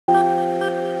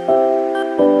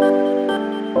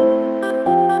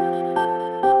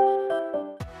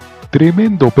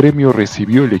Tremendo premio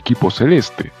recibió el equipo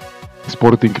celeste.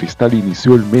 Sporting Cristal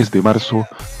inició el mes de marzo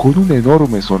con una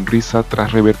enorme sonrisa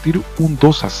tras revertir un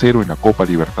 2-0 en la Copa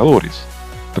Libertadores.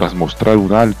 Tras mostrar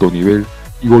un alto nivel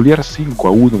y golear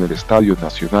 5-1 en el Estadio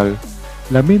Nacional,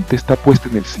 la mente está puesta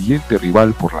en el siguiente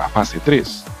rival por la fase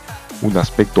 3. Un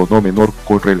aspecto no menor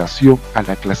con relación a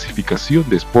la clasificación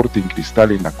de Sporting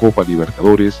Cristal en la Copa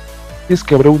Libertadores es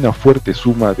que habrá una fuerte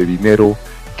suma de dinero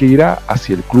que irá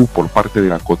hacia el club por parte de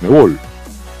la Conmebol.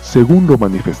 Según lo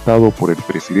manifestado por el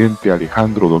presidente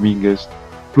Alejandro Domínguez,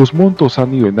 los montos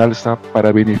han ido en alza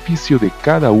para beneficio de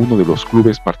cada uno de los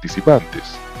clubes participantes,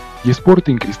 y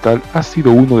Sporting Cristal ha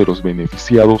sido uno de los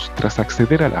beneficiados tras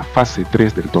acceder a la fase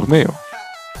 3 del torneo.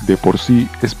 De por sí,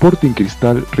 Sporting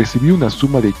Cristal recibió una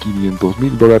suma de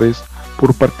 $500.000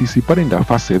 por participar en la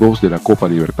fase 2 de la Copa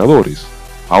Libertadores.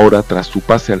 Ahora, tras su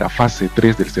pase a la fase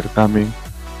 3 del certamen,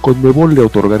 Conmebol le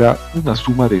otorgará una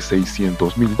suma de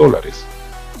 $600.000.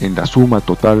 En la suma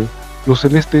total, los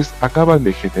celestes acaban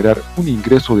de generar un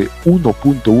ingreso de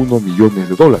 $1.1 millones.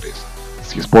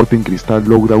 Si Sporting Cristal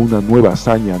logra una nueva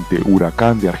hazaña ante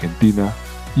Huracán de Argentina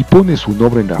y pone su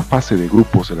nombre en la fase de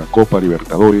grupos de la Copa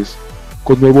Libertadores,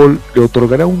 Conmebol le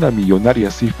otorgará una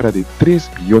millonaria cifra de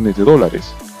 $3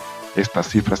 millones. Esta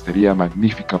cifra sería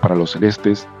magnífica para los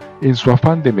celestes en su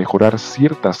afán de mejorar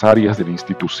ciertas áreas de la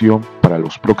institución para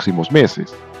los próximos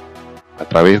meses. A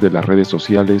través de las redes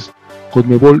sociales,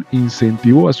 Conmebol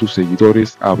incentivó a sus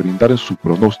seguidores a brindar su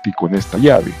pronóstico en esta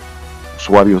llave.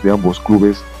 Usuarios de ambos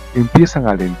clubes empiezan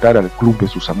a alentar al club de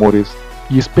sus amores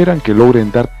y esperan que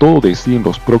logren dar todo de sí en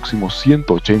los próximos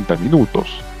 180 minutos.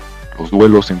 Los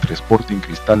duelos entre Sporting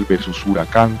Cristal versus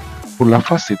Huracán por la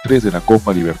fase 3 de la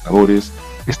Copa Libertadores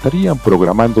estarían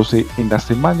programándose en la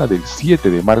semana del 7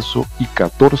 de marzo y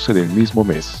 14 del mismo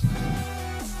mes.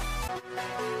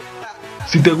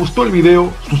 Si te gustó el video,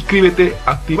 suscríbete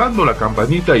activando la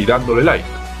campanita y dándole like.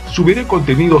 Subiré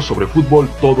contenido sobre fútbol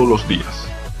todos los días.